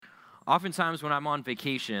Oftentimes when I'm on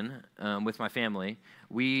vacation with my family,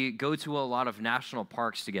 we go to a lot of national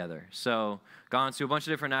parks together. So gone to a bunch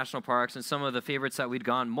of different national parks, and some of the favorites that we'd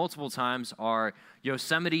gone multiple times are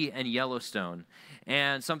Yosemite and Yellowstone.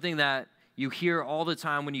 And something that you hear all the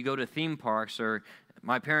time when you go to theme parks, or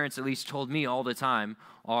my parents at least told me all the time,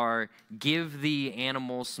 are give the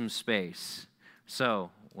animals some space. So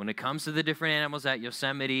when it comes to the different animals at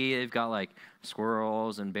Yosemite, they've got like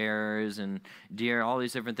squirrels and bears and deer, all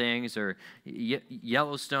these different things. Or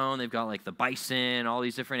Yellowstone, they've got like the bison, all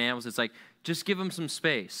these different animals. It's like, just give them some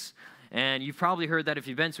space. And you've probably heard that if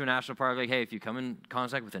you've been to a national park, like, hey, if you come in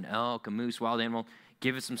contact with an elk, a moose, wild animal,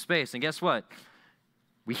 give it some space. And guess what?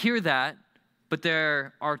 We hear that, but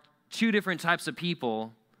there are two different types of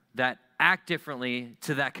people that act differently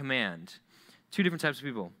to that command. Two different types of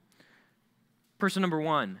people. Person number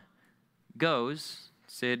one goes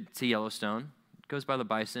to Yellowstone, goes by the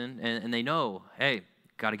bison, and they know, hey,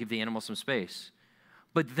 got to give the animal some space.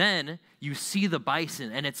 But then you see the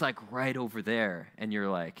bison, and it's like right over there, and you're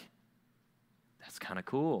like, that's kind of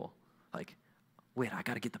cool. Like, wait, I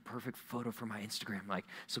got to get the perfect photo for my Instagram, like,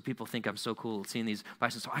 so people think I'm so cool seeing these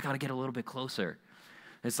bison, so I got to get a little bit closer.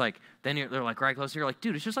 It's like, then they're like right closer. You're like,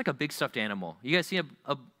 dude, it's just like a big stuffed animal. You guys see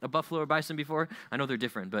a buffalo or bison before? I know they're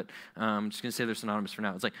different, but I'm just going to say they're synonymous for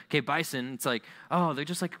now. It's like, okay, bison, it's like, oh, they're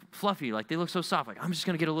just like fluffy. Like, they look so soft. Like, I'm just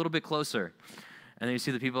going to get a little bit closer. And then you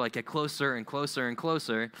see the people like get closer and closer and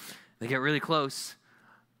closer. They get really close.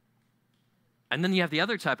 And then you have the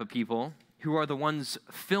other type of people who are the ones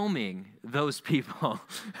filming those people.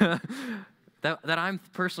 That I'm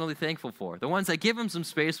personally thankful for. The ones that give them some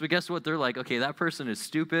space, but guess what? They're like, okay, that person is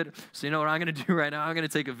stupid, so you know what I'm going to do right now? I'm going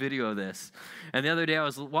to take a video of this. And the other day I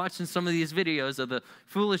was watching some of these videos of the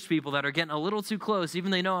foolish people that are getting a little too close,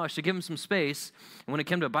 even they know I should give them some space. And when it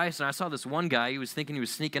came to bison, I saw this one guy, he was thinking he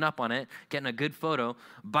was sneaking up on it, getting a good photo.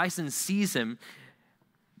 Bison sees him,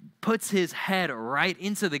 puts his head right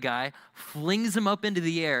into the guy, flings him up into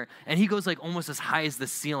the air, and he goes like almost as high as the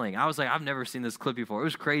ceiling. I was like, I've never seen this clip before. It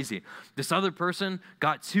was crazy. This other person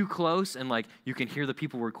got too close, and like you can hear the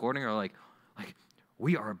people recording are like,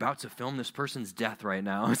 we are about to film this person's death right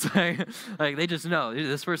now. It's like they just know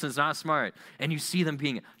this person's not smart. And you see them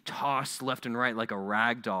being tossed left and right like a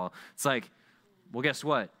rag doll. It's like, well, guess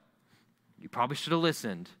what? You probably should have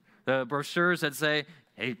listened. The brochures that say,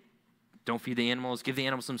 hey, don't feed the animals, give the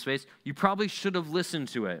animals some space. You probably should have listened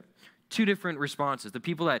to it. Two different responses. The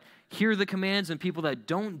people that hear the commands and people that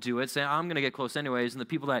don't do it say, I'm going to get close anyways. And the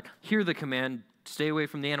people that hear the command, stay away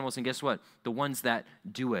from the animals. And guess what? The ones that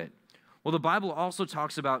do it. Well, the Bible also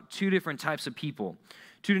talks about two different types of people.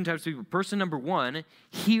 Two different types of people. Person number one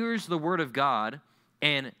hears the word of God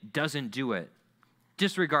and doesn't do it.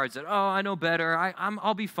 Disregards it. Oh, I know better.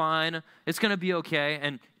 I'll be fine. It's going to be okay.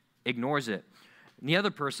 And ignores it. And the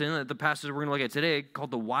other person, the passage we're going to look at today,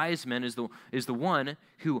 called the wise man, is the one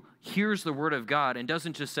who hears the word of God and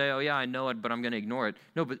doesn't just say, oh yeah, I know it, but I'm going to ignore it.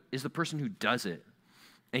 No, but is the person who does it.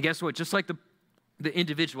 And guess what? Just like the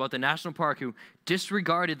individual at the national park who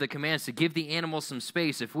disregarded the commands to give the animals some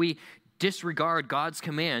space, if we disregard God's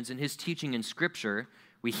commands and his teaching in Scripture,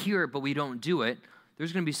 we hear it, but we don't do it,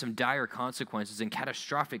 there's going to be some dire consequences and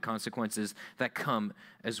catastrophic consequences that come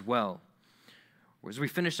as well. As we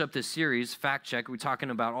finish up this series, Fact Check, we're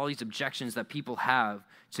talking about all these objections that people have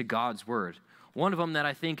to God's word. One of them that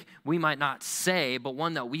I think we might not say, but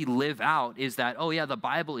one that we live out is that, oh yeah, the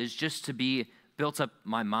Bible is just to be built up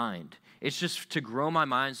my mind. It's just to grow my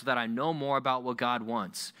mind so that I know more about what God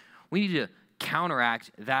wants. We need to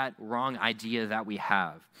counteract that wrong idea that we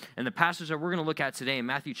have. And the passage that we're going to look at today in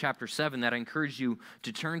Matthew chapter 7 that I encourage you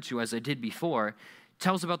to turn to as I did before,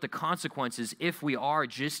 tells about the consequences if we are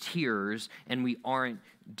just hearers and we aren't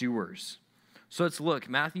doers. So let's look.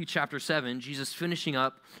 Matthew chapter 7, Jesus finishing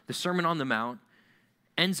up the Sermon on the Mount,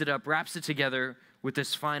 ends it up, wraps it together with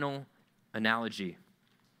this final analogy.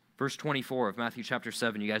 Verse 24 of Matthew chapter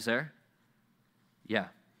 7. You guys there? Yeah.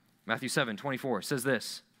 Matthew 7:24 says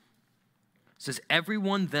this. It says,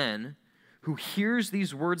 everyone then who hears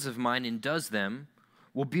these words of mine and does them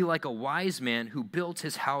will be like a wise man who built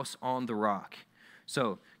his house on the rock.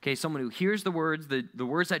 So, okay, someone who hears the words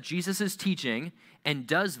that Jesus is teaching and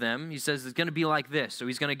does them, he says it's going to be like this. So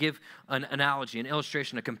he's going to give an analogy, an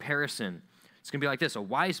illustration, a comparison. It's going to be like this. A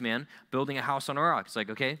wise man building a house on a rock. It's like,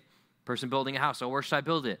 okay, person building a house. Oh, where should I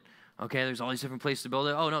build it? Okay, there's all these different places to build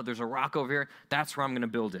it. Oh, no, there's a rock over here. That's where I'm going to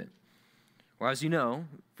build it. Well, as you know,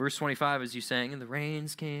 verse 25, as you sang, and the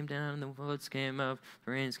rains came down, and the floods came up,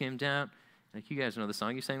 the rains came down. Like, you guys know the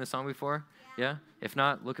song. You sang the song before? Yeah? If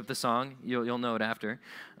not, look up the song. You'll know it after.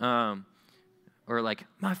 Or like,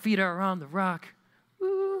 my feet are on the rock.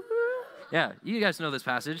 Woo-hoo. Yeah, you guys know this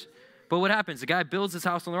passage. But what happens? The guy builds his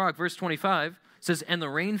house on the rock. Verse 25 says, and the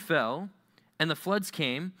rain fell, and the floods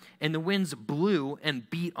came, and the winds blew and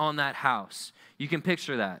beat on that house. You can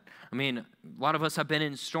picture that. I mean, a lot of us have been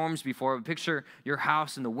in storms before. But picture your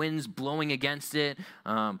house and the winds blowing against it,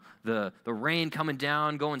 the rain coming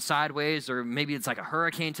down, going sideways, or maybe it's like a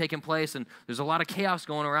hurricane taking place, and there's a lot of chaos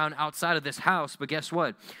going around outside of this house. But guess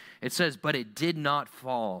what? It says, but it did not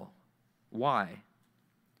fall. Why?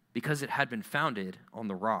 Because it had been founded on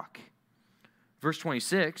the rock. Verse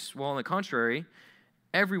 26, well, on the contrary,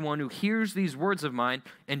 everyone who hears these words of mine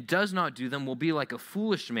and does not do them will be like a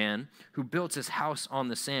foolish man who built his house on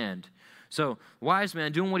the sand. So, wise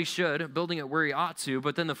man doing what he should, building it where he ought to,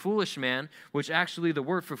 but then the foolish man, which actually the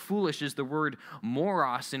word for foolish is the word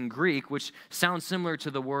moros in Greek, which sounds similar to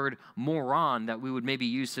the word moron that we would maybe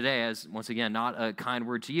use today as, once again, not a kind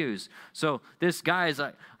word to use. So, this guy is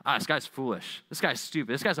like, this guy's foolish. This guy's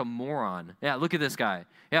stupid. This guy's a moron. Yeah, look at this guy.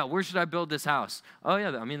 Yeah, where should I build this house? Oh,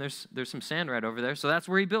 yeah, I mean, there's some sand right over there, so that's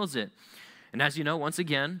where he builds it. And as you know, once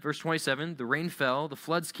again, verse 27, the rain fell, the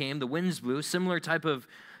floods came, the winds blew, similar type of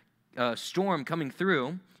storm coming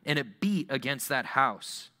through, and it beat against that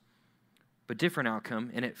house. But different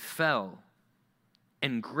outcome, and it fell,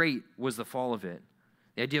 and great was the fall of it.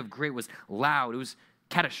 The idea of great was loud. It was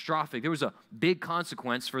catastrophic. There was a big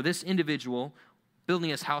consequence for this individual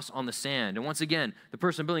building his house on the sand. And once again, the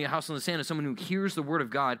person building a house on the sand is someone who hears the word of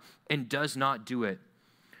God and does not do it.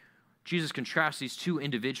 Jesus contrasts these two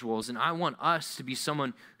individuals, and I want us to be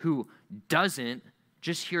someone who doesn't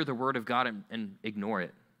just hear the word of God and ignore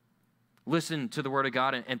it. Listen to the word of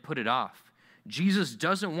God and put it off. Jesus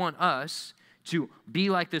doesn't want us to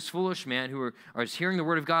be like this foolish man who is hearing the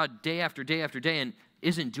word of God day after day after day and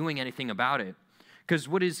isn't doing anything about it. Because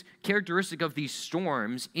what is characteristic of these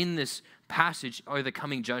storms in this passage are the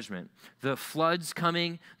coming judgment. The floods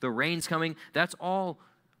coming, the rains coming, that's all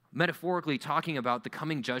metaphorically talking about the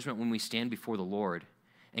coming judgment when we stand before the Lord.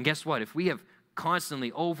 And guess what? If we have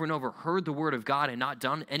constantly over and over heard the word of God and not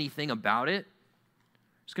done anything about it,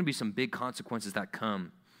 there's going to be some big consequences that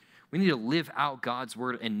come. We need to live out God's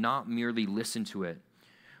word and not merely listen to it.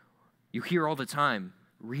 You hear all the time,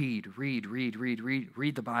 read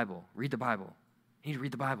the Bible, read the Bible. You need to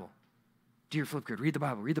read the Bible. Do your flip grid, read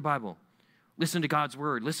the Bible. Listen to God's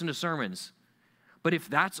word, listen to sermons. But if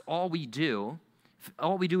that's all we do, if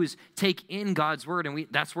all we do is take in God's word and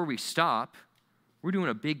that's where we stop, we're doing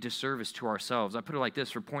a big disservice to ourselves. I put it like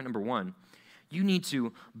this for point number 1. You need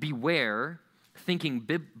to beware thinking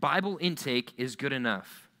Bible intake is good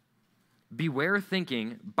enough. Beware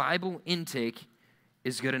thinking Bible intake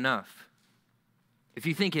is good enough. If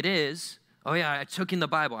you think it is, oh yeah, I took in the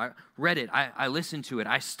Bible, I read it, I listened to it,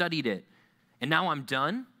 I studied it, and now I'm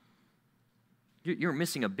done, you're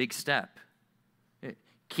missing a big step. You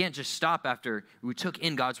can't just stop after we took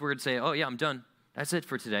in God's word and say, oh yeah, I'm done. That's it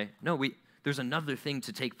for today. No, there's another thing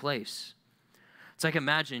to take place. It's like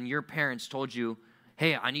imagine your parents told you,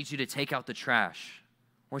 hey, I need you to take out the trash.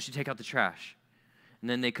 I want you to take out the trash. And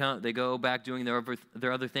then they go back doing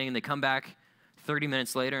their other thing, and they come back 30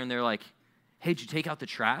 minutes later, and they're like, hey, did you take out the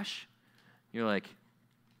trash? You're like,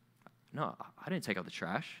 no, I didn't take out the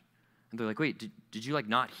trash. And they're like, wait, did you like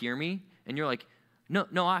not hear me? And you're like,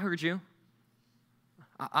 no, I heard you.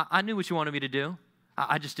 I knew what you wanted me to do.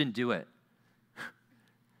 I just didn't do it.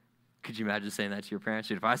 Could you imagine saying that to your parents?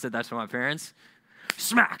 Dude, if I said that to my parents,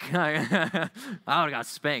 smack! I would have got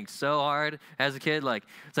spanked so hard as a kid.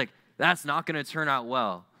 It's like, that's not going to turn out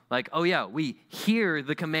well. Like, oh yeah, we hear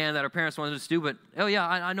the command that our parents wanted us to do, but oh yeah,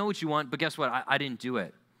 I know what you want, but guess what? I didn't do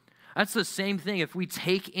it. That's the same thing. If we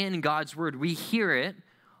take in God's word, we hear it.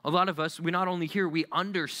 A lot of us, we not only hear, we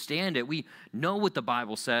understand it. We know what the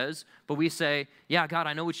Bible says, but we say, yeah, God,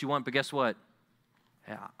 I know what you want, but guess what?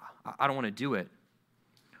 Yeah, I don't want to do it.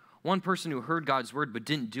 One person who heard God's word but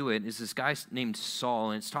didn't do it is this guy named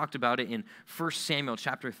Saul, and it's talked about it in 1 Samuel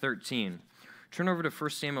chapter 13. Turn over to 1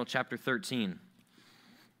 Samuel chapter 13.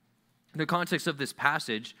 In the context of this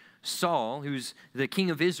passage, Saul, who's the king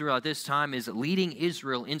of Israel at this time, is leading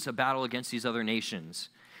Israel into battle against these other nations.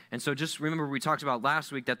 And so just remember we talked about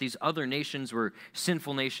last week that these other nations were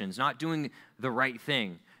sinful nations, not doing the right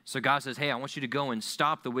thing. So God says, hey, I want you to go and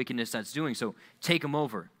stop the wickedness that's doing, so take them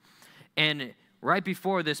over. And right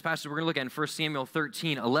before this passage we're going to look at in 1 Samuel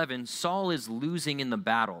 13:11, Saul is losing in the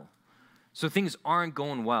battle. So things aren't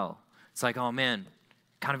going well. It's like, oh man,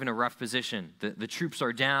 kind of in a rough position. The troops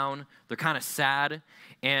are down. They're kind of sad.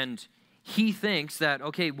 And he thinks that,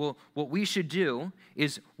 okay, well, what we should do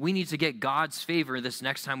is we need to get God's favor this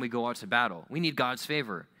next time we go out to battle. We need God's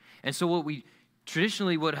favor. And so what we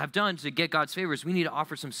traditionally would have done to get God's favor is we need to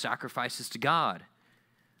offer some sacrifices to God.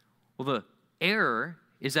 Well, the error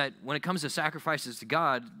is that when it comes to sacrifices to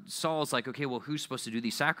God, Saul's like, okay, well, who's supposed to do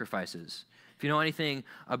these sacrifices? If you know anything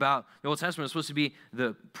about the Old Testament, it's supposed to be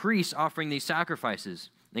the priests offering these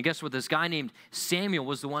sacrifices. And guess what? This guy named Samuel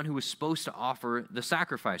was the one who was supposed to offer the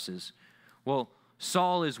sacrifices. Well,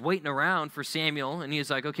 Saul is waiting around for Samuel, and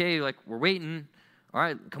he's like, okay, like, we're waiting. All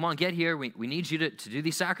right, come on, get here. We need you to do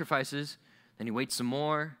these sacrifices. Then he waits some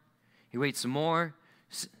more. He waits some more.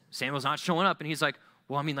 Samuel's not showing up, and he's like,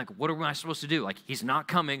 well, I mean, like, what am I supposed to do? Like, he's not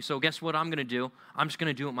coming, so guess what I'm going to do? I'm just going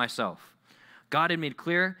to do it myself. God had made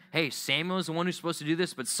clear, hey, Samuel is the one who's supposed to do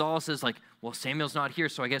this, but Saul says, like, well, Samuel's not here,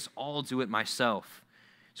 so I guess I'll do it myself.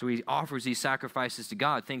 So he offers these sacrifices to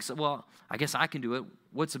God, thinks, well, I guess I can do it.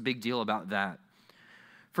 What's a big deal about that?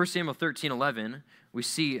 1 Samuel 13:11, we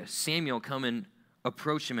see Samuel come and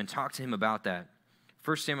approach him and talk to him about that.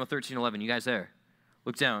 1 Samuel 13:11, you guys there?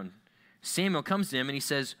 Look down. Samuel comes to him and he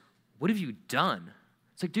says, what have you done?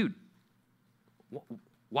 It's like, dude,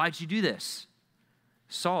 why'd you do this?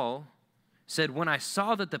 Saul said, when I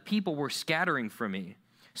saw that the people were scattering from me.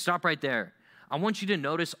 Stop right there. I want you to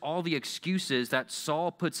notice all the excuses that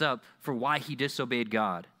Saul puts up for why he disobeyed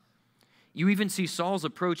God. You even see Saul's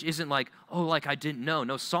approach isn't like, oh, like I didn't know.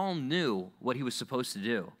 No, Saul knew what he was supposed to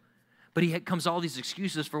do. But he comes all these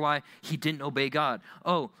excuses for why he didn't obey God.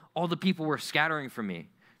 Oh, all the people were scattering from me.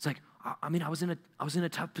 It's like, I mean, I was in a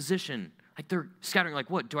tough position. Like, they're scattering. Like,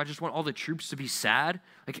 what? Do I just want all the troops to be sad?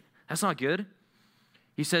 Like, that's not good.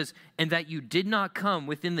 He says, and that you did not come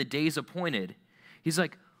within the days appointed. He's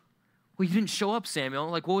like, well, you didn't show up, Samuel.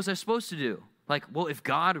 Like, what was I supposed to do? Like, well, if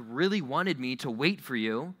God really wanted me to wait for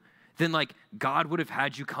you, then, like, God would have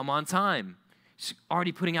had you come on time. He's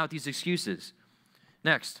already putting out these excuses.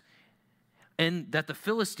 Next, and that the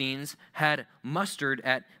Philistines had mustered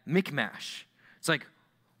at Michmash. It's like,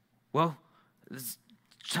 well, this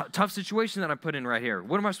tough situation that I put in right here.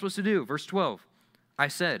 What am I supposed to do? Verse 12, I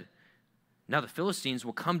said, now the Philistines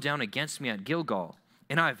will come down against me at Gilgal,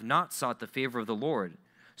 and I have not sought the favor of the Lord.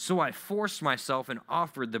 So I forced myself and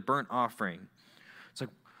offered the burnt offering. It's like,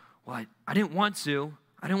 well, I didn't want to,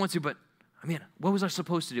 but I mean, what was I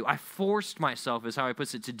supposed to do? I forced myself, is how he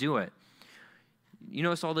puts it, to do it. You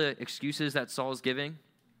notice all the excuses that Saul is giving?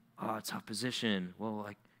 Oh, tough position. Well,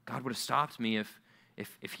 like, God would have stopped me if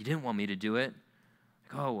he didn't want me to do it.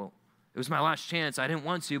 Like, oh, well, it was my last chance. I didn't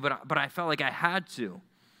want to, but I felt like I had to.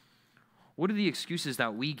 What are the excuses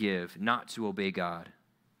that we give not to obey God?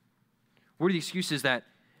 What are the excuses that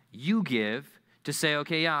you give to say,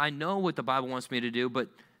 okay, yeah, I know what the Bible wants me to do, but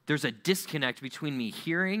there's a disconnect between me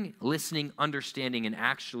hearing, listening, understanding, and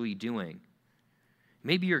actually doing?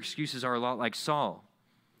 Maybe your excuses are a lot like Saul.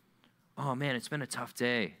 Oh, man, it's been a tough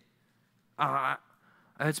day.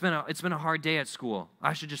 It's been a hard day at school.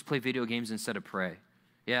 I should just play video games instead of pray.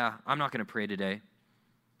 Yeah, I'm not going to pray today.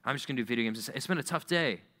 I'm just going to do video games. It's been a tough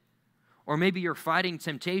day. Or maybe you're fighting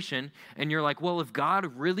temptation, and you're like, well, if God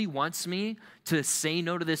really wants me to say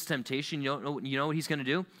no to this temptation, you know what he's going to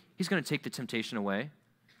do? He's going to take the temptation away.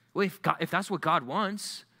 Well, if that's what God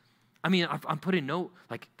wants, I mean, I'm putting no,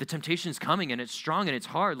 like, the temptation's coming, and it's strong, and it's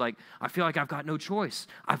hard. Like, I feel like I've got no choice.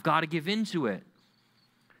 I've got to give in to it.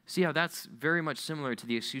 See how that's very much similar to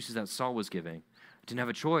the excuses that Saul was giving. I didn't have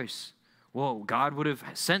a choice. Well, God would have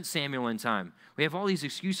sent Samuel in time. We have all these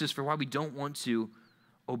excuses for why we don't want to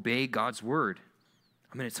obey God's word.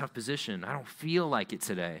 I'm in a tough position. I don't feel like it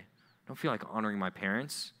today. I don't feel like honoring my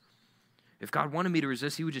parents. If God wanted me to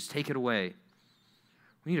resist, he would just take it away.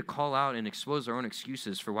 We need to call out and expose our own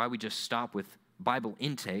excuses for why we just stop with Bible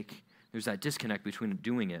intake. There's that disconnect between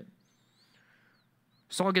doing it.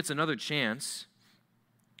 Saul gets another chance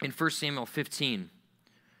in 1 Samuel 15.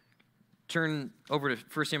 Turn over to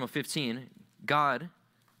 1 Samuel 15. God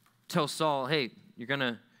tells Saul, hey, you're going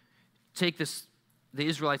to take the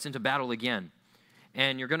Israelites into battle again.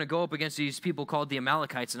 And you're going to go up against these people called the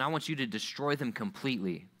Amalekites, and I want you to destroy them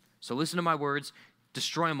completely. So listen to my words.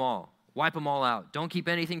 Destroy them all. Wipe them all out. Don't keep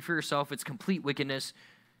anything for yourself. It's complete wickedness.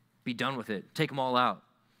 Be done with it. Take them all out.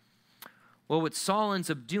 Well, what Saul ends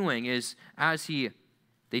up doing is, as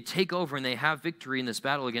they take over and they have victory in this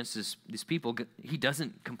battle against these people, he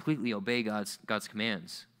doesn't completely obey God's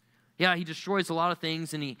commands. Yeah, he destroys a lot of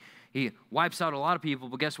things, and he wipes out a lot of people,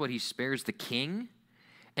 but guess what? He spares the king,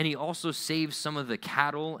 and he also saves some of the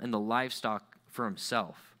cattle and the livestock for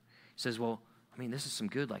himself. He says, well, I mean, this is some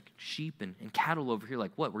good, like, sheep and cattle over here.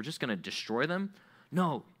 Like, what, we're just going to destroy them?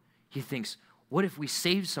 No. He thinks, what if we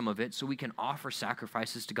save some of it so we can offer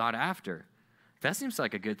sacrifices to God after? That seems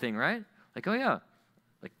like a good thing, right? Like, oh, yeah.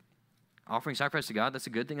 Like, offering sacrifice to God, that's a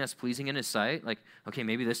good thing. That's pleasing in his sight. Like, okay,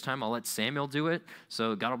 maybe this time I'll let Samuel do it,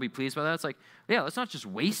 so God will be pleased by that. It's like, yeah, let's not just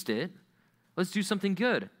waste it. Let's do something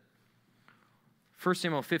good. 1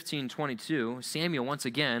 Samuel 15:22, Samuel, once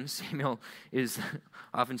again, Samuel is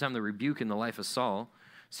oftentimes the rebuke in the life of Saul.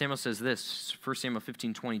 Samuel says this, 1 Samuel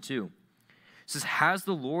 15:22. It says, has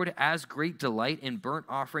the Lord as great delight in burnt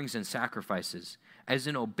offerings and sacrifices as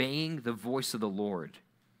in obeying the voice of the Lord?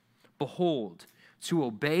 Behold, to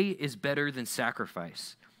obey is better than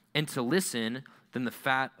sacrifice, and to listen than the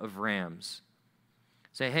fat of rams.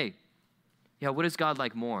 Say, hey, yeah, what is God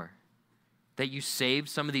like more? That you saved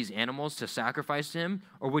some of these animals to sacrifice to him?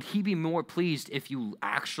 Or would he be more pleased if you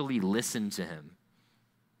actually listened to him?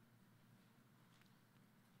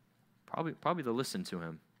 Probably to listen to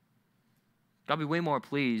him. God will be way more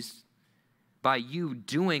pleased by you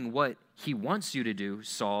doing what he wants you to do,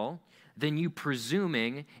 Saul, than you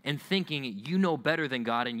presuming and thinking you know better than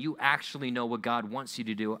God and you actually know what God wants you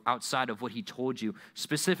to do outside of what he told you.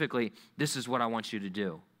 Specifically, this is what I want you to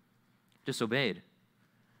do. Disobeyed.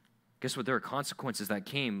 Guess what? There are consequences that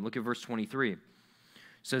came. Look at verse 23. It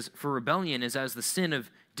says, for rebellion is as the sin of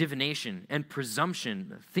divination and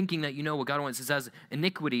presumption, thinking that you know what God wants, is as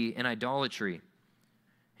iniquity and idolatry.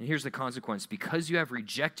 And here's the consequence. Because you have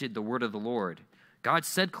rejected the word of the Lord, God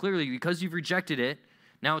said clearly, because you've rejected it,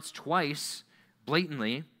 now it's twice,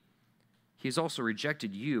 blatantly, he has also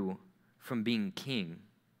rejected you from being king.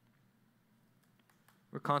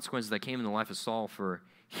 There were consequences that came in the life of Saul for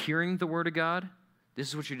hearing the word of God. This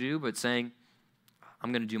is what you do, but saying,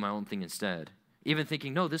 I'm going to do my own thing instead. Even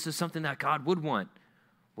thinking, no, this is something that God would want.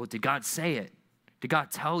 Well, did God say it? Did God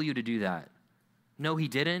tell you to do that? No, he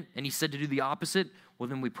didn't, and he said to do the opposite. Well,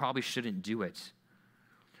 then we probably shouldn't do it.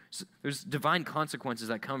 So there's divine consequences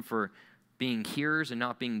that come for being hearers and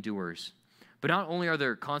not being doers. But not only are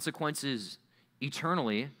there consequences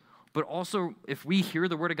eternally, but also if we hear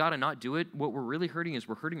the word of God and not do it, what we're really hurting is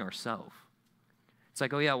we're hurting ourselves. It's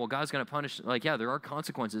like, oh yeah, well, God's going to punish. Like, yeah, there are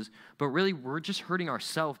consequences, but really we're just hurting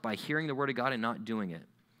ourselves by hearing the word of God and not doing it.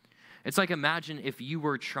 It's like, imagine if you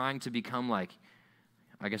were trying to become like,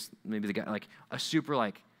 I guess maybe the guy, like a super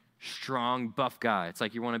like strong, buff guy. It's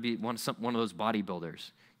like you want to be one of those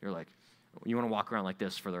bodybuilders. You're like, you want to walk around like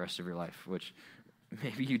this for the rest of your life, which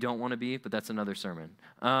maybe you don't want to be, but that's another sermon.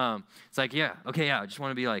 It's like, yeah, okay, yeah, I just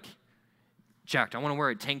want to be like jacked. I want to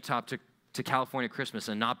wear a tank top to California Christmas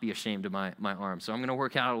and not be ashamed of my arms. So I'm going to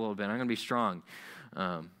work out a little bit. I'm going to be strong.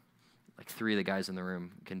 Like 3 of the guys in the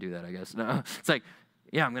room can do that, I guess. No, it's like,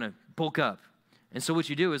 yeah, I'm going to bulk up. And so what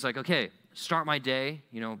you do is like, okay, start my day,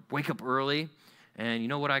 wake up early. And you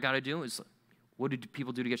know what I got to do is, what do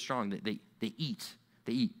people do to get strong? They eat.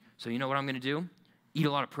 They eat. So you know what I'm going to do? Eat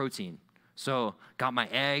a lot of protein. So got my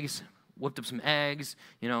eggs, whipped up some eggs,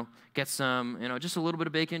 get some, just a little bit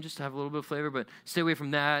of bacon just to have a little bit of flavor, but stay away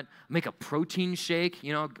from that. Make a protein shake,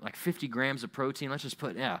 like 50 grams of protein. Let's just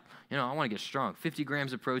put, I want to get strong. 50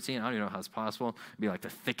 grams of protein. I don't even know how it's possible. It'd be like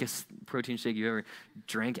the thickest protein shake you ever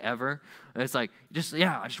drank ever. And it's like,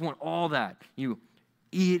 I just want all that. You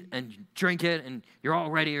eat and drink it, and you're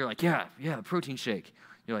all ready. You're like, yeah, protein shake.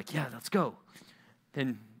 You're like, yeah, let's go.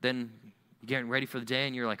 Then you're getting ready for the day,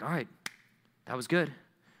 and you're like, all right, that was good.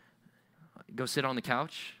 Go sit on the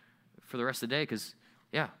couch for the rest of the day because,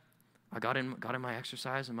 yeah, I got in my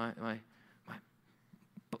exercise and my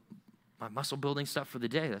muscle building stuff for the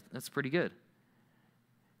day. That's pretty good.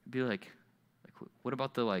 Be like, what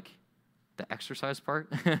about the exercise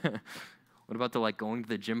part? What about the going to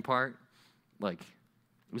the gym part? Like,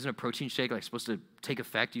 wasn't a protein shake supposed to take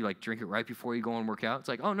effect? You drink it right before you go and work out? It's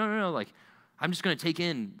like, oh no. I'm just going to take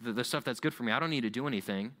in the stuff that's good for me. I don't need to do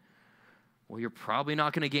anything. Well, you're probably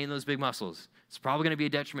not going to gain those big muscles. It's probably going to be a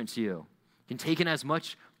detriment to you. You can take in as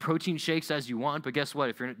much protein shakes as you want, but guess what?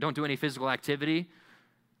 If you don't do any physical activity,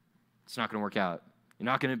 it's not going to work out. You're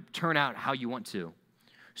not going to turn out how you want to.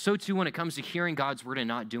 So too when it comes to hearing God's word and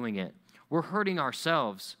not doing it. We're hurting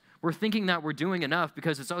ourselves. We're thinking that we're doing enough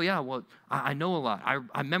because it's, I know a lot.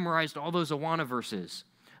 I memorized all those Awana verses.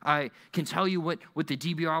 I can tell you what the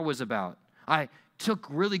DBR was about. I took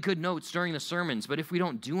really good notes during the sermons, but if we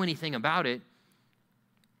don't do anything about it,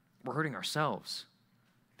 we're hurting ourselves.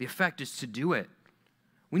 The effect is to do it.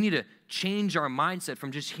 We need to change our mindset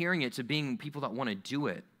from just hearing it to being people that want to do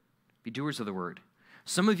it. Be doers of the word.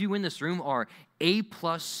 Some of you in this room are A+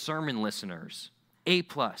 sermon listeners. A+.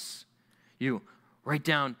 You write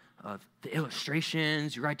down the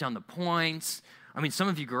illustrations, you write down the points. I mean, some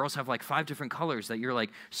of you girls have 5 different colors that you're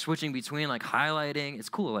switching between, highlighting. It's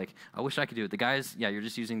cool. I wish I could do it. The guys, yeah, you're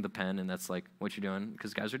just using the pen and that's what you're doing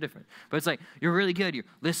because guys are different. But it's you're really good. You're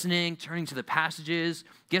listening, turning to the passages.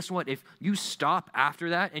 Guess what? If you stop after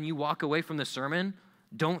that and you walk away from the sermon,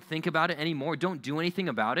 don't think about it anymore, don't do anything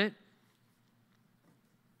about it,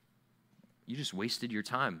 you just wasted your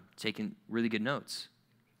time taking really good notes.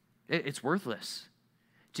 It's worthless.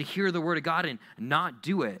 to hear the word of God and not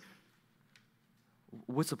do it,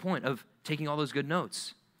 what's the point of taking all those good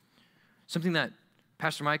notes? Something that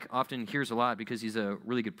Pastor Mike often hears a lot because he's a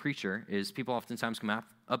really good preacher is people oftentimes come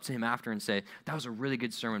up to him after and say, that was a really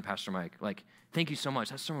good sermon, Pastor Mike. Like, thank you so much.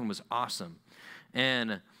 That sermon was awesome.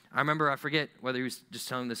 And I remember, I forget whether he was just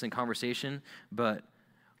telling this in conversation, but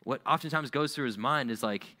what oftentimes goes through his mind is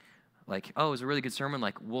like, oh, it was a really good sermon.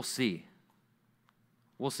 Like, we'll see.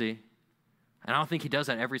 We'll see. And I don't think he does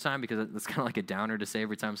that every time because it's kind of like a downer to say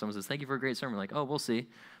every time someone says, thank you for a great sermon. Like, oh, we'll see.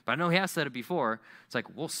 But I know he has said it before. It's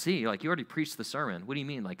like, we'll see. Like, you already preached the sermon. What do you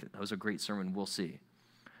mean? Like, that was a great sermon. We'll see.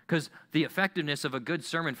 Because the effectiveness of a good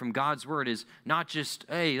sermon from God's word is not just,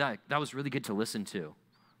 hey, that was really good to listen to.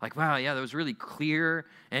 Like, wow, yeah, that was really clear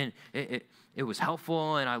and it was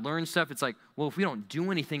helpful and I learned stuff. It's like, well, if we don't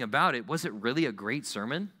do anything about it, was it really a great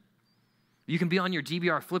sermon? You can be on your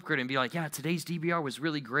DBR flip grid and be like, yeah, today's DBR was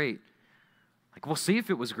really great. Like, we'll see if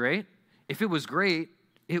it was great. If it was great,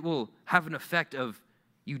 it will have an effect of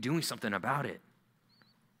you doing something about it.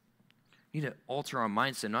 You need to alter our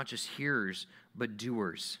mindset, not just hearers, but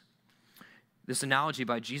doers. This analogy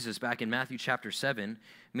by Jesus back in Matthew chapter 7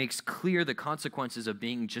 makes clear the consequences of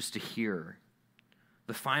being just a hearer.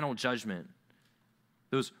 The final judgment.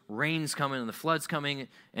 Those rains coming and the floods coming,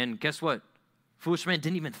 and guess what? Foolish man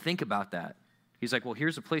didn't even think about that. He's like, well,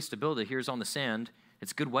 here's a place to build it. Here's on the sand.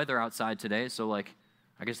 It's good weather outside today, so like,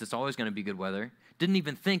 I guess it's always going to be good weather. Didn't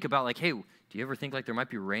even think about like, hey, do you ever think like there might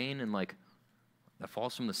be rain and like that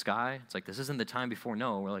falls from the sky? It's like, this isn't the time before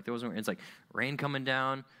Noah where like there wasn't, it's like rain coming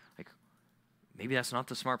down. Like, maybe that's not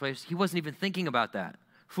the smart place. He wasn't even thinking about that.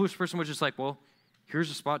 Foolish person was just like, well, here's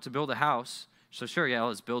a spot to build a house. So sure, yeah,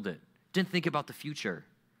 let's build it. Didn't think about the future.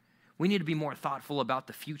 We need to be more thoughtful about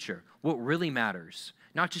the future, what really matters,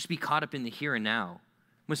 not just be caught up in the here and now.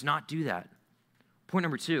 We must not do that. Point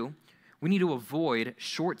number 2, we need to avoid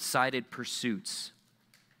short-sighted pursuits.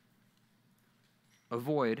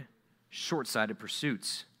 Avoid short-sighted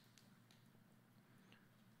pursuits.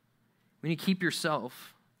 We need to keep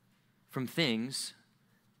yourself from things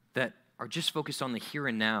that are just focused on the here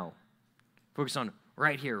and now. Focus on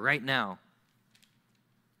right here, right now.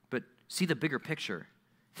 But see the bigger picture.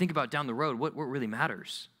 Think about down the road, what really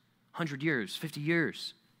matters. 100 years, 50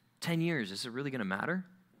 years, 10 years, is it really going to matter?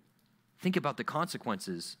 Think about the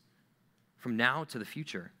consequences from now to the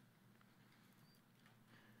future.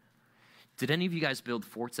 Did any of you guys build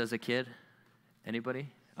forts as a kid? Anybody?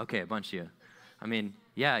 Okay, a bunch of you. I mean,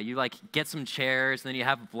 yeah, you like get some chairs, and then you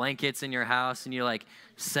have blankets in your house, and you like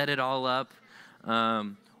set it all up.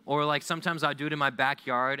 Or like sometimes I'd do it in my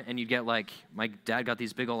backyard, and you'd get like, my dad got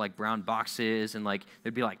these big old like brown boxes, and like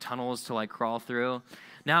there'd be like tunnels to like crawl through.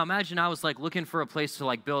 Now imagine I was like looking for a place to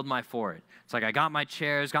like build my fort. It's like I got my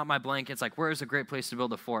chairs, got my blankets, like where's a great place to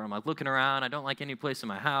build a fort? I'm like looking around, I don't like any place in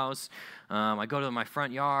my house. I go to my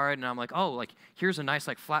front yard and I'm like, oh, like here's a nice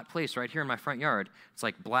like flat place right here in my front yard. It's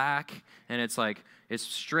like black and it's like, it's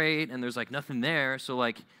straight and there's like nothing there. So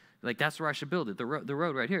like that's where I should build it, the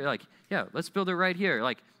road right here. Like, yeah, let's build it right here.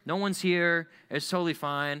 Like no one's here, it's totally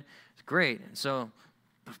fine, it's great. So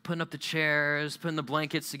putting up the chairs, putting the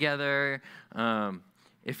blankets together,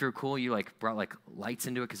 if you're cool, you like brought like lights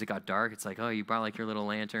into it because it got dark. It's like, oh, you brought like your little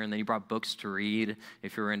lantern. Then you brought books to read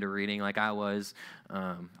if you were into reading like I was.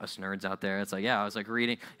 Us nerds out there. It's like, yeah, I was like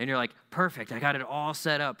reading. And you're like, perfect. I got it all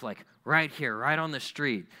set up like right here, right on the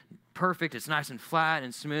street. Perfect. It's nice and flat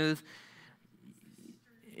and smooth.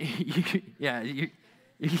 You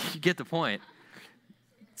get the point.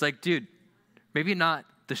 It's like, dude, maybe not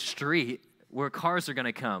the street where cars are going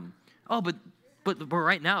to come. Oh, but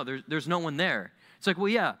right now there's no one there. It's like, well,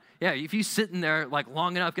 yeah, if you sit in there like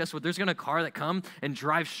long enough, guess what? There's going to a car that come and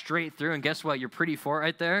drive straight through, and guess what? Your pretty fort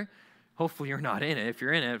right there, hopefully you're not in it. If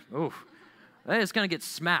you're in it, oof, it's going to get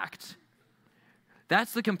smacked.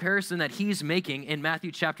 That's the comparison that he's making in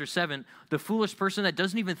Matthew chapter 7, the foolish person that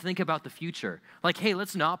doesn't even think about the future. Like, hey,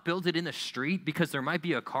 let's not build it in the street because there might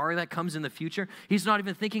be a car that comes in the future. He's not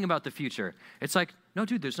even thinking about the future. It's like, no,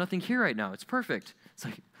 dude, there's nothing here right now. It's perfect. It's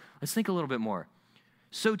like, let's think a little bit more.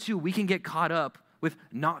 So too, we can get caught up with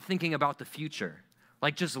not thinking about the future,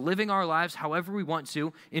 like just living our lives however we want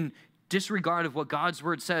to in disregard of what God's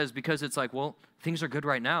word says because it's like, well, things are good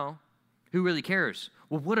right now. Who really cares?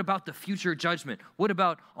 Well, what about the future judgment? What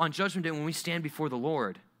about on judgment day when we stand before the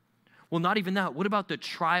Lord? Well, not even that. What about the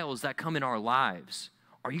trials that come in our lives?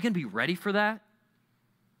 Are you going to be ready for that?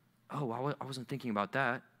 Oh, I wasn't thinking about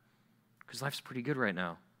that because life's pretty good right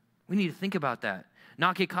now. We need to think about that.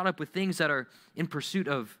 Not get caught up with things that are in pursuit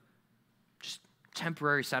of just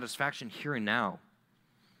temporary satisfaction here and now.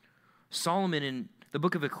 Solomon in the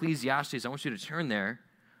book of Ecclesiastes, I want you to turn there,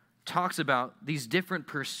 talks about these different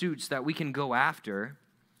pursuits that we can go after.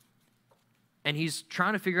 And he's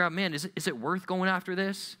trying to figure out, man, is it worth going after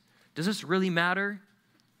this? Does this really matter?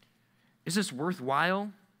 Is this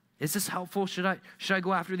worthwhile? Is this helpful? Should I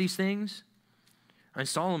go after these things? And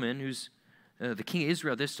Solomon, who's the king of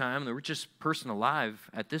Israel at this time, the richest person alive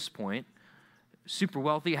at this point, super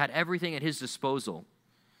wealthy, had everything at his disposal.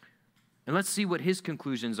 And let's see what his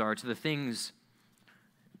conclusions are to the things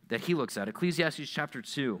that he looks at. Ecclesiastes chapter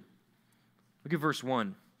 2. Look at verse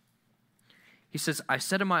 1. He says, I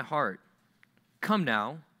said in my heart, come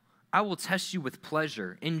now, I will test you with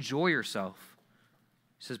pleasure. Enjoy yourself.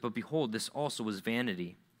 He says, but behold, this also was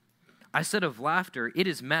vanity. I said of laughter, it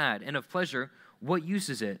is mad, and of pleasure, what use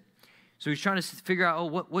is it? So he's trying to figure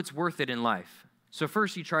out, what's worth it in life. So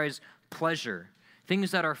first he tries pleasure,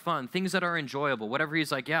 things that are fun, things that are enjoyable. Whatever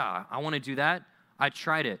he's like, yeah, I want to do that. I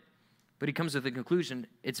tried it. But he comes to the conclusion,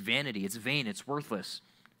 it's vanity, it's vain, it's worthless.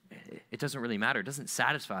 It doesn't really matter. It doesn't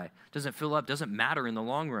satisfy, doesn't fill up, doesn't matter in the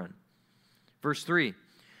long run. Verse 3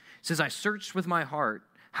 says, I searched with my heart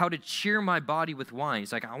how to cheer my body with wine.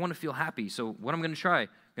 He's like, I want to feel happy, so what I'm going to try? I'm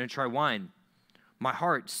going to try wine. My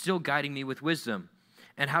heart still guiding me with wisdom,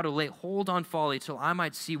 and how to lay hold on folly till I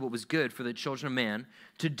might see what was good for the children of man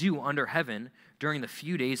to do under heaven during the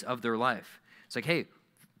few days of their life. It's like, hey,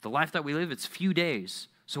 the life that we live, it's few days.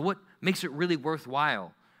 So what makes it really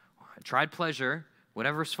worthwhile? I tried pleasure.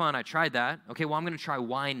 Whatever's fun, I tried that. Okay, well, I'm going to try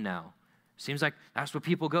wine now. Seems like that's what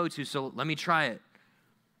people go to, so let me try it.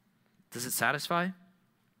 Does it satisfy?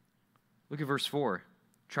 Look at verse 4.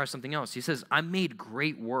 Try something else. He says, I made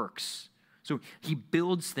great works. So he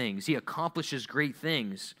builds things. He accomplishes great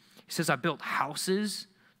things. He says, I built houses.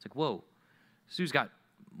 It's like, whoa. This dude's got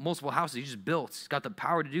multiple houses he just built. He's got the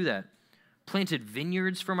power to do that. Planted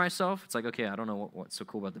vineyards for myself. It's like, okay, I don't know what's so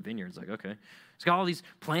cool about the vineyards. Like, okay. He's got all these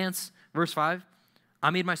plants. Verse 5. I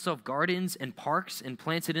made myself gardens and parks and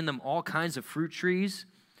planted in them all kinds of fruit trees.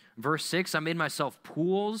 Verse 6, I made myself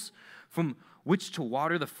pools from which to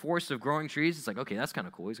water the forest of growing trees. It's like, okay, that's kind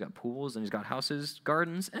of cool. He's got pools and he's got houses,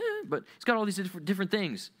 gardens, but he's got all these different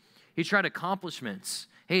things. He tried accomplishments.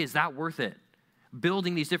 Hey, is that worth it?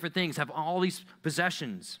 Building these different things, have all these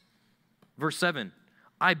possessions. Verse 7,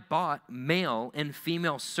 I bought male and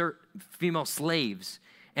female slaves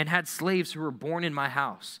and had slaves who were born in my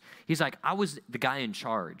house. He's like, I was the guy in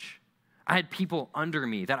charge. I had people under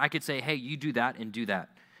me that I could say, hey, you do that and do that.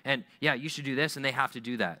 And yeah, you should do this, and they have to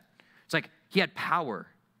do that. It's like he had power,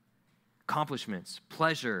 accomplishments,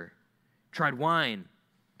 pleasure, tried wine.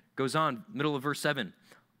 Goes on, middle of verse 7.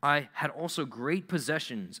 I had also great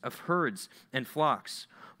possessions of herds and flocks,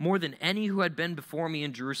 more than any who had been before me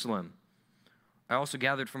in Jerusalem. I also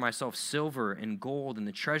gathered for myself silver and gold and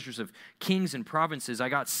the treasures of kings and provinces. I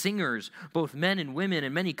got singers, both men and women,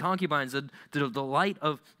 and many concubines, the delight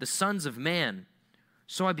of the sons of man.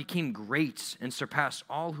 So I became great and surpassed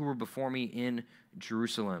all who were before me in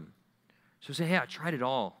Jerusalem. So say, hey, I tried it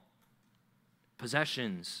all.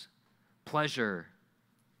 Possessions, pleasure,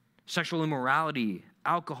 sexual immorality,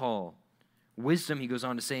 alcohol, wisdom, he goes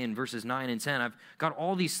on to say in verses 9 and 10. I've got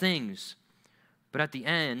all these things. But at the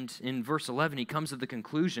end, in verse 11, he comes to the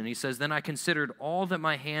conclusion. He says, then I considered all that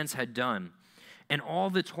my hands had done and all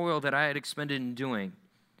the toil that I had expended in doing.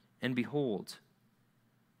 And behold,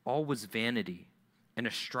 all was vanity and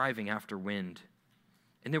a striving after wind.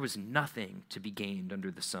 And there was nothing to be gained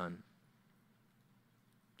under the sun.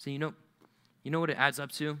 So you know what it adds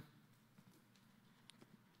up to?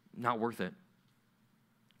 Not worth it.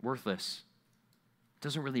 Worthless.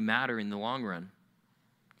 Doesn't really matter in the long run.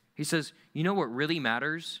 He says, you know what really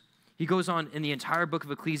matters? He goes on in the entire book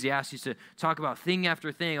of Ecclesiastes to talk about thing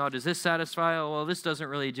after thing. Oh, does this satisfy? Oh, well, this doesn't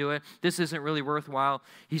really do it. This isn't really worthwhile.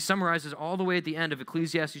 He summarizes all the way at the end of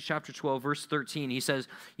Ecclesiastes chapter 12, verse 13. He says,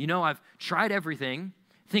 I've tried everything.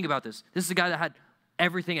 Think about this. This is a guy that had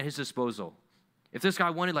everything at his disposal. If this guy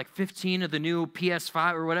wanted like 15 of the new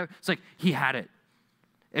PS5 or whatever, it's like he had it.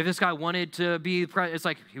 If this guy wanted to be, it's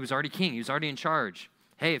like he was already king. He was already in charge.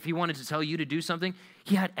 Hey, if he wanted to tell you to do something,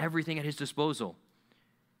 he had everything at his disposal.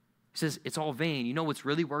 He says, it's all vain. You know what's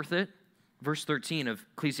really worth it? Verse 13 of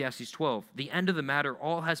Ecclesiastes 12. The end of the matter,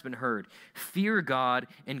 all has been heard. Fear God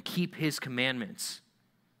and keep his commandments.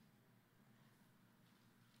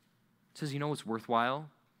 It says, you know what's worthwhile?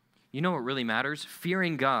 You know what really matters?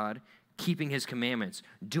 Fearing God, keeping his commandments,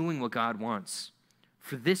 doing what God wants.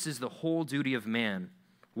 For this is the whole duty of man.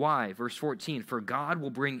 Why? Verse 14, for God will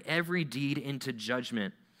bring every deed into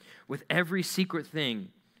judgment with every secret thing,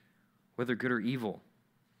 whether good or evil.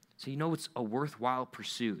 So you know it's a worthwhile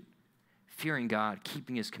pursuit. Fearing God,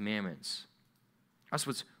 keeping his commandments. That's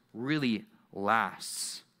what really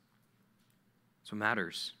lasts. That's what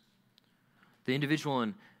matters. The individual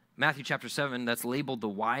in Matthew chapter 7 that's labeled the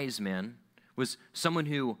wise man was someone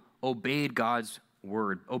who obeyed God's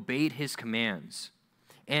word, obeyed his commands.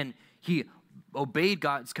 And he obeyed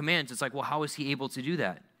God's commands. It's like, well, how was he able to do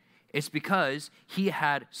that? It's because he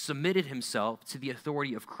had submitted himself to the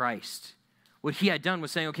authority of Christ. What he had done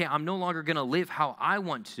was saying, okay, I'm no longer going to live how I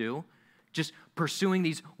want to, just pursuing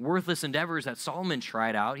these worthless endeavors that Solomon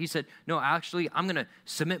tried out. He said, no, actually, I'm going to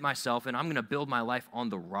submit myself and I'm going to build my life on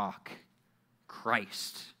the rock,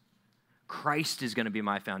 Christ. Christ is going to be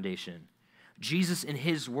my foundation. Jesus in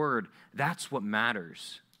his word, that's what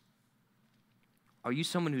matters. Are you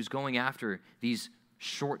someone who's going after these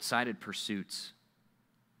short-sighted pursuits?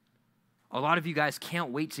 A lot of you guys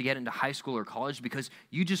can't wait to get into high school or college because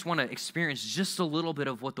you just want to experience just a little bit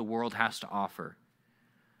of what the world has to offer.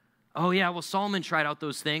 Oh yeah, well, Solomon tried out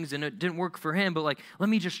those things and it didn't work for him, but let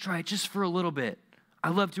me just try it just for a little bit. I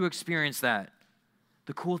love to experience that.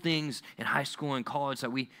 The cool things in high school and college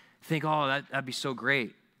that we think, oh, that'd be so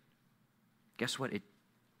great. Guess what? It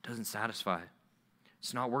doesn't satisfy.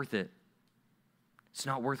 It's not worth it. It's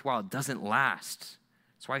not worthwhile. It doesn't last.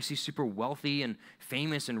 That's why I see super wealthy and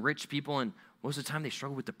famous and rich people, and most of the time they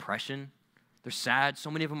struggle with depression. They're sad.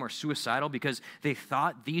 So many of them are suicidal because they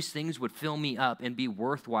thought these things would fill me up and be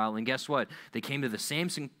worthwhile. And guess what? They came to the same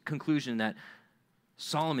conclusion that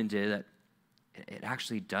Solomon did, that it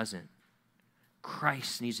actually doesn't.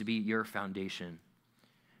 Christ needs to be your foundation.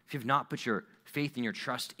 If you have not put your faith and your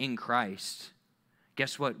trust in Christ,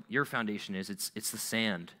 guess what your foundation is? It's the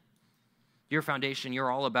sand. Your foundation,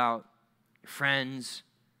 you're all about friends,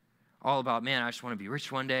 all about, man, I just want to be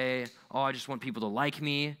rich one day. Oh, I just want people to like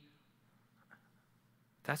me.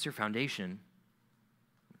 That's your foundation.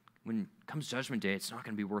 When it comes judgment day, it's not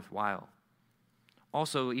going to be worthwhile.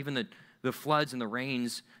 Also, even the floods and the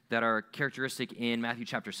rains that are characteristic in Matthew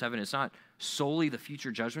chapter 7, it's not solely the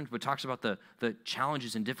future judgment, but talks about the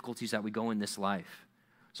challenges and difficulties that we go in this life.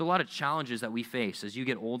 So a lot of challenges that we face. As you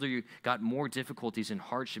get older, you got more difficulties and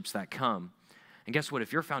hardships that come. And guess what?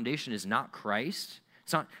 If your foundation is not Christ,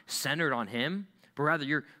 it's not centered on him, but rather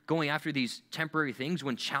you're going after these temporary things,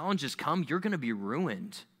 when challenges come, you're going to be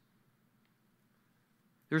ruined.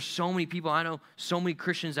 There's so many people, I know so many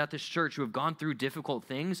Christians at this church who have gone through difficult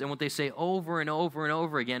things, and what they say over and over and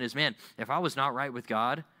over again is, man, if I was not right with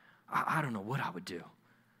God, I don't know what I would do.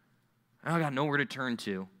 I got nowhere to turn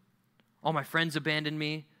to. All my friends abandoned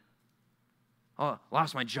me. Oh,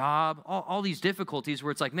 lost my job. All these difficulties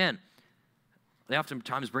where it's like, man, they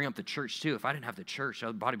oftentimes bring up the church too. If I didn't have the church,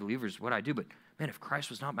 other body believers, what I do, but man, if Christ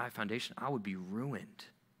was not my foundation, I would be ruined.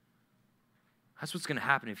 That's what's going to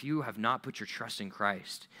happen if you have not put your trust in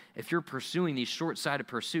Christ. If you're pursuing these short-sighted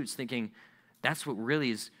pursuits thinking that's what really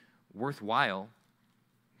is worthwhile,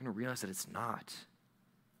 you're going to realize that it's not.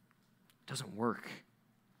 It doesn't work.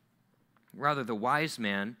 Rather, the wise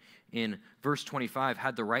man in verse 25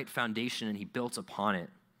 had the right foundation and he built upon it.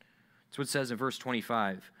 That's what it says in verse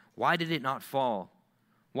 25. Why did it not fall?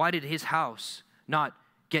 Why did his house not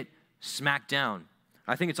get smacked down?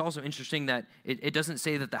 I think it's also interesting that it doesn't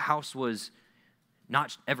say that the house was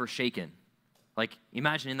not ever shaken. Like,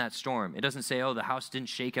 imagine in that storm. It doesn't say, oh, the house didn't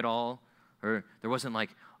shake at all, or there wasn't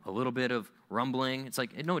like a little bit of rumbling. It's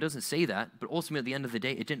like, no, it doesn't say that, but ultimately at the end of the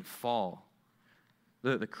day, it didn't fall.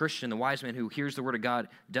 The Christian, the wise man who hears the word of God,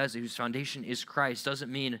 does it, whose foundation is Christ,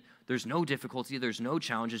 doesn't mean there's no difficulty, there's no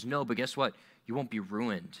challenges. No, but guess what? You won't be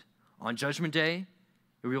ruined. On Judgment Day,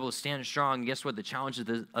 you'll be able to stand strong. And guess what? The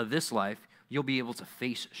challenges of this life, you'll be able to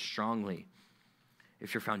face strongly.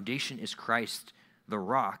 If your foundation is Christ, the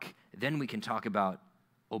rock, then we can talk about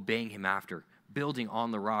obeying him after, building on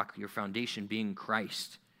the rock, your foundation being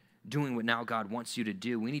Christ, doing what now God wants you to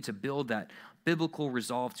do. We need to build that biblical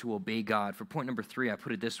resolve to obey God. For point number 3, I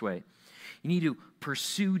put it this way. You need to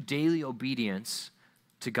pursue daily obedience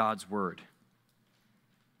to God's word.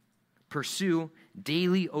 Pursue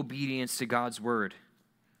daily obedience to God's word.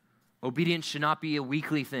 Obedience should not be a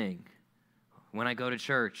weekly thing. When I go to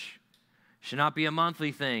church, should not be a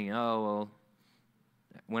monthly thing. Oh, well,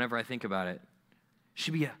 whenever I think about it.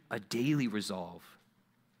 Should be a daily resolve.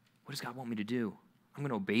 What does God want me to do? I'm going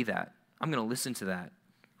to obey that. I'm going to listen to that.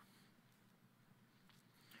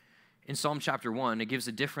 In Psalm chapter 1, it gives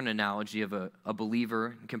a different analogy of a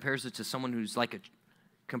believer. It compares it to someone who's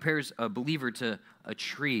compares a believer to a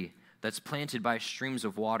tree that's planted by streams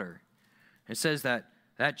of water. It says that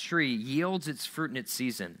tree yields its fruit in its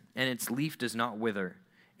season, and its leaf does not wither.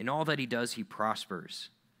 In all that he does, he prospers.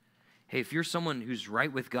 Hey, if you're someone who's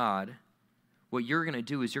right with God, what you're going to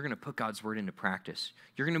do is you're going to put God's word into practice.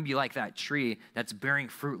 You're going to be like that tree that's bearing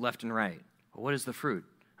fruit left and right. Well, what is the fruit?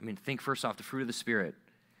 I mean, think first off, the fruit of the Spirit.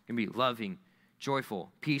 You're going to be loving,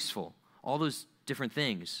 joyful, peaceful, all those different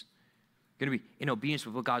things. Going to be in obedience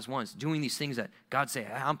with what God wants, doing these things that God say,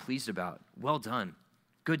 I'm pleased about. Well done.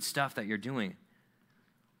 Good stuff that you're doing.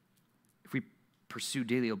 If we pursue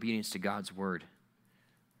daily obedience to God's word.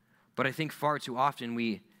 But I think far too often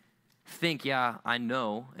we think, yeah, I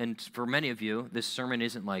know. And for many of you, this sermon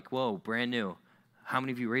isn't like, whoa, brand new. How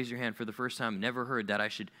many of you raised your hand for the first time, never heard that I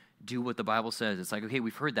should do what the Bible says? It's like, okay,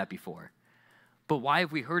 we've heard that before. But why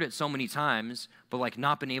have we heard it so many times, but like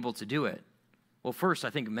not been able to do it? Well, first, I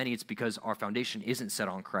think many it's because our foundation isn't set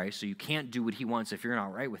on Christ, so you can't do what he wants if you're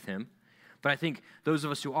not right with him. But I think those of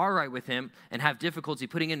us who are right with him and have difficulty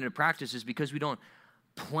putting it into practice is because we don't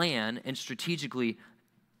plan and strategically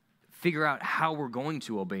figure out how we're going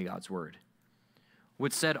to obey God's word.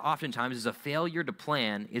 What's said oftentimes is a failure to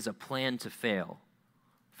plan is a plan to fail.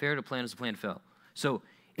 Failure to plan is a plan to fail. So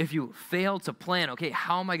if you fail to plan, okay,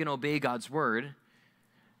 how am I going to obey God's word?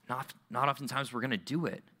 Not oftentimes we're going to do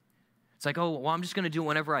it. It's like, oh, well, I'm just going to do it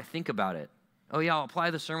whenever I think about it. Oh, yeah, I'll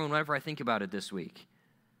apply the sermon whenever I think about it this week.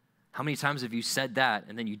 How many times have you said that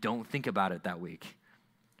and then you don't think about it that week?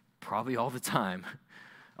 Probably all the time.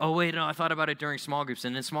 Oh, wait, no, I thought about it during small groups,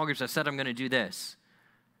 and in small groups I said I'm going to do this.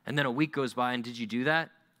 And then a week goes by, and did you do that?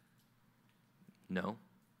 No.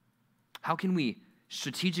 How can we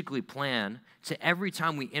strategically plan to every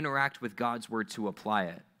time we interact with God's word to apply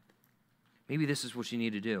it? Maybe this is what you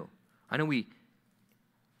need to do. I know we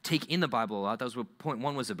take in the Bible a lot. That was what point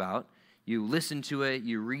one was about. You listen to it,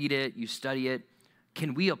 you read it, you study it.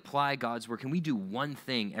 Can we apply God's word? Can we do one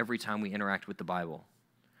thing every time we interact with the Bible?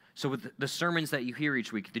 So with the sermons that you hear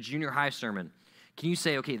each week, the junior high sermon, can you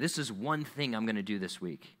say, okay, this is one thing I'm going to do this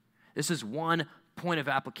week. This is one point of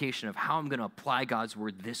application of how I'm going to apply God's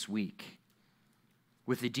word this week.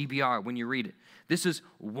 With the DBR, when you read it, this is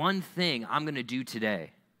one thing I'm going to do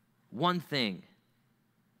today. One thing.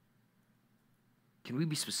 Can we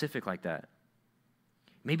be specific like that?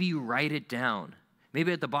 Maybe you write it down.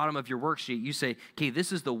 Maybe at the bottom of your worksheet, you say, okay,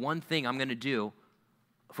 this is the one thing I'm going to do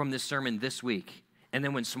from this sermon this week. And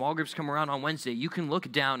then when small groups come around on Wednesday, you can look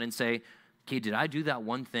down and say, okay, did I do that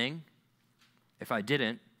one thing? If I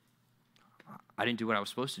didn't do what I was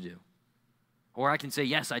supposed to do. Or I can say,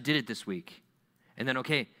 yes, I did it this week. And then,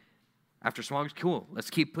 okay, after small groups, cool, let's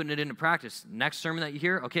keep putting it into practice. Next sermon that you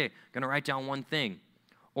hear, okay, going to write down one thing.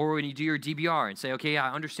 Or when you do your DBR and say, okay,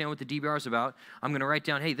 I understand what the DBR is about. I'm going to write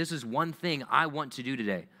down, hey, this is one thing I want to do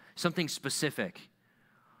today. Something specific.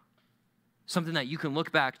 Something that you can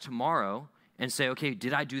look back tomorrow and say, okay,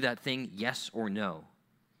 did I do that thing, yes or no?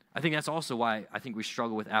 I think that's also why I think we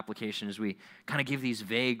struggle with application is we kind of give these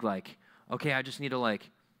vague, like, okay, I just need to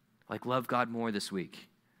like love God more this week.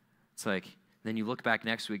 It's like, then you look back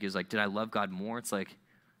next week is like, did I love God more? It's like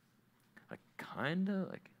kind of,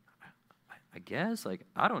 like, I guess, like,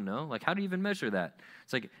 I don't know. Like, how do you even measure that?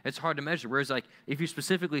 It's like, it's hard to measure. Whereas, like, if you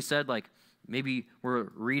specifically said, like, maybe we're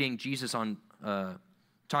reading Jesus on,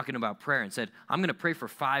 talking about prayer and said, I'm going to pray for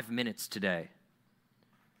 5 minutes today.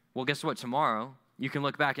 Well, guess what? Tomorrow, you can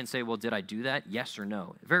look back and say, well, did I do that? Yes or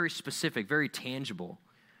no? Very specific, very tangible.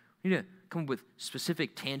 You need to come up with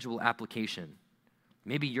specific, tangible application.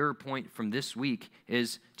 Maybe your point from this week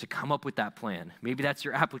is to come up with that plan. Maybe that's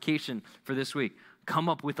your application for this week. Come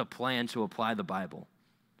up with a plan to apply the Bible.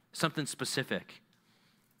 Something specific.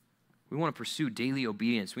 We want to pursue daily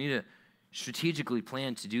obedience. We need to strategically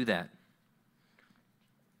plan to do that.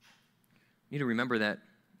 We need to remember that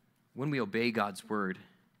when we obey God's word,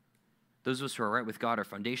 those of us who are right with God, our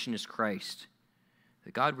foundation is Christ.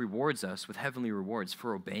 That God rewards us with heavenly rewards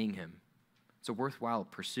for obeying him. It's a worthwhile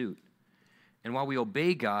pursuit. And while we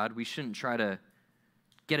obey God, we shouldn't try to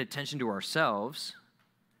get attention to ourselves,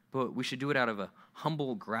 but we should do it out of a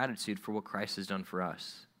humble gratitude for what Christ has done for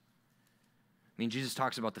us. I mean, Jesus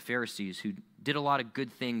talks about the Pharisees who did a lot of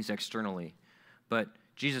good things externally, but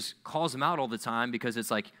Jesus calls them out all the time because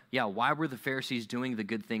it's like, yeah, why were the Pharisees doing the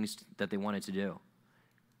good things that they wanted to do?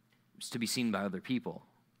 It's to be seen by other people.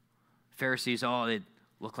 Pharisees, they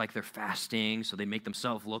look like they're fasting, so they make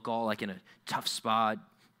themselves look all like in a tough spot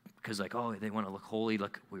because like, they want to look holy,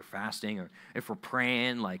 like we're fasting. Or if we're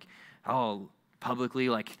praying, like, publicly,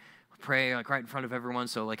 like pray like right in front of everyone.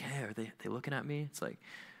 So like, hey, are they looking at me? It's like,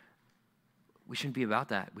 we shouldn't be about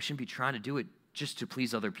that. We shouldn't be trying to do it just to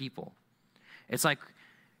please other people. It's like,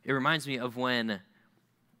 it reminds me of when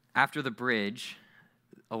after the bridge,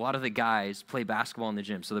 a lot of the guys play basketball in the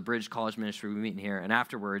gym. So the Bridge College Ministry, we meet in here. And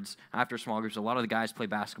afterwards, after small groups, a lot of the guys play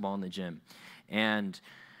basketball in the gym. And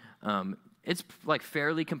it's like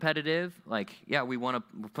fairly competitive. Like, yeah, we're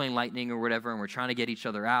playing lightning or whatever, and we're trying to get each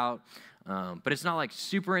other out. But it's not like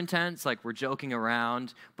super intense, like we're joking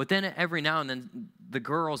around. But then every now and then, the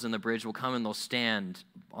girls in the bridge will come and they'll stand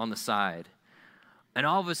on the side. And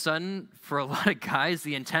all of a sudden, for a lot of guys,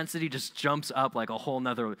 the intensity just jumps up like a whole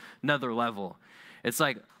nother level. It's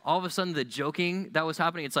like all of a sudden the joking that was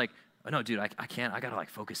happening, it's like, oh no, dude, I can't. I gotta like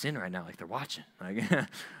focus in right now. Like they're watching. Like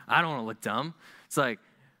I don't want to look dumb. It's like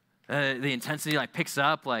the intensity like picks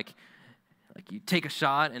up. Like you take a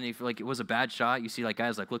shot, and if like it was a bad shot, you see like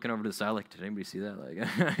guys like looking over to the side. Like, did anybody see that?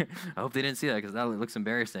 Like I hope they didn't see that because that looks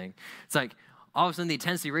embarrassing. It's like all of a sudden the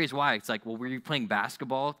intensity raised. Why? It's like, well, were you playing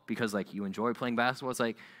basketball because like you enjoy playing basketball? It's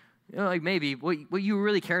like, you know, like maybe what you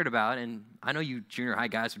really cared about, and I know you junior high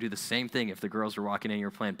guys would do the same thing if the girls were walking in and you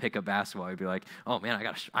were playing pickup basketball. You'd be like, oh man,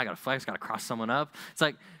 I gotta flex, gotta cross someone up. It's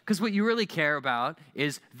like, because what you really care about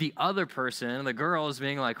is the other person, the girls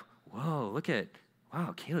being like, whoa,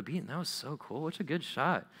 wow, Caleb Eaton, that was so cool. What a good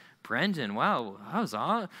shot. Brendan, wow, that was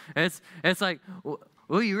awesome. It's like,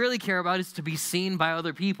 what you really care about is to be seen by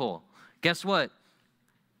other people. Guess what?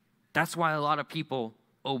 That's why a lot of people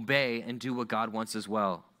obey and do what God wants as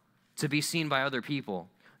well. To be seen by other people.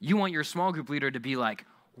 You want your small group leader to be like,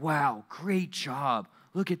 wow, great job.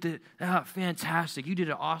 Look at fantastic. You did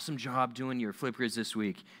an awesome job doing your flip grids this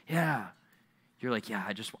week. Yeah. You're like, yeah,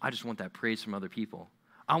 I just want that praise from other people.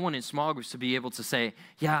 I want in small groups to be able to say,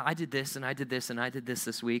 yeah, I did this and I did this and I did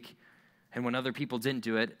this week. And when other people didn't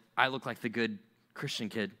do it, I look like the good Christian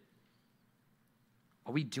kid.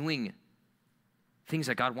 Are we doing things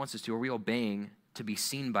that God wants us to? Are we obeying to be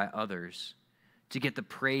seen by others? To get the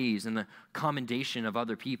praise and the commendation of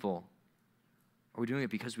other people? Are we doing it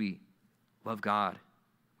because we love God?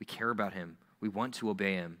 We care about him. We want to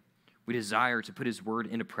obey him. We desire to put his word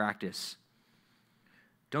into practice.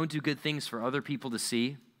 Don't do good things for other people to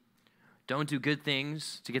see. Don't do good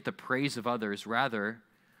things to get the praise of others. Rather,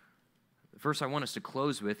 the verse I want us to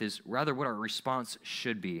close with is rather what our response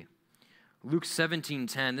should be. Luke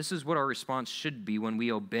 17:10, this is what our response should be when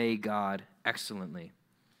we obey God excellently.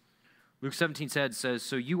 Luke 17 says,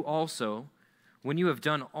 so you also, when you have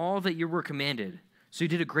done all that you were commanded, so you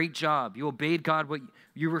did a great job, you obeyed God what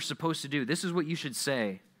you were supposed to do, this is what you should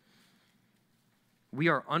say. We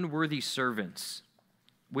are unworthy servants.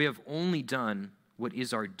 We have only done what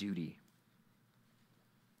is our duty.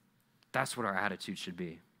 That's what our attitude should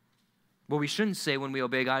be. What we shouldn't say when we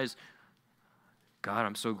obey God is, God,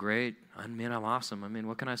 I'm so great. I'm awesome.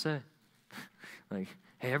 What can I say? Like,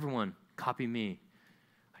 hey, everyone, copy me.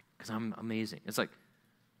 Because I'm amazing. It's like,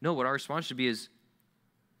 no, what our response should be is,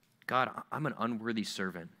 God, I'm an unworthy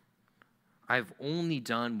servant. I've only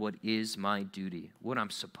done what is my duty, what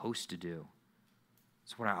I'm supposed to do.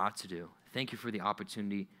 It's what I ought to do. Thank you for the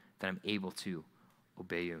opportunity that I'm able to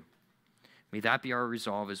obey you. May that be our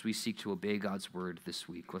resolve as we seek to obey God's word this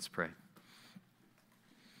week. Let's pray.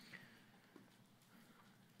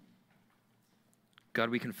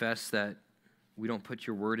 God, we confess that we don't put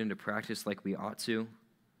your word into practice like we ought to.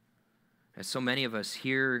 As so many of us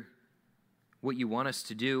hear what you want us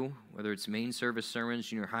to do, whether it's main service sermons,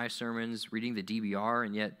 junior high sermons, reading the DBR,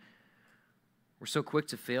 and yet we're so quick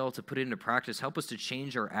to fail to put it into practice. Help us to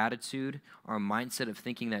change our attitude, our mindset of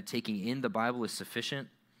thinking that taking in the Bible is sufficient.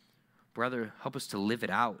 Brother, help us to live it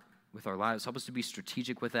out with our lives. Help us to be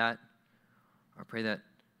strategic with that. I pray that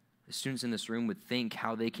the students in this room would think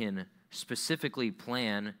how they can specifically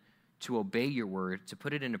plan to obey your word, to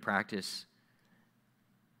put it into practice,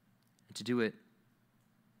 and to do it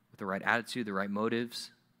with the right attitude, the right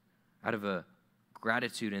motives, out of a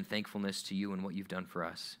gratitude and thankfulness to you and what you've done for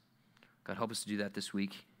us. God, help us to do that this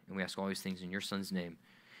week, and we ask all these things in your Son's name.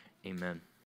 Amen.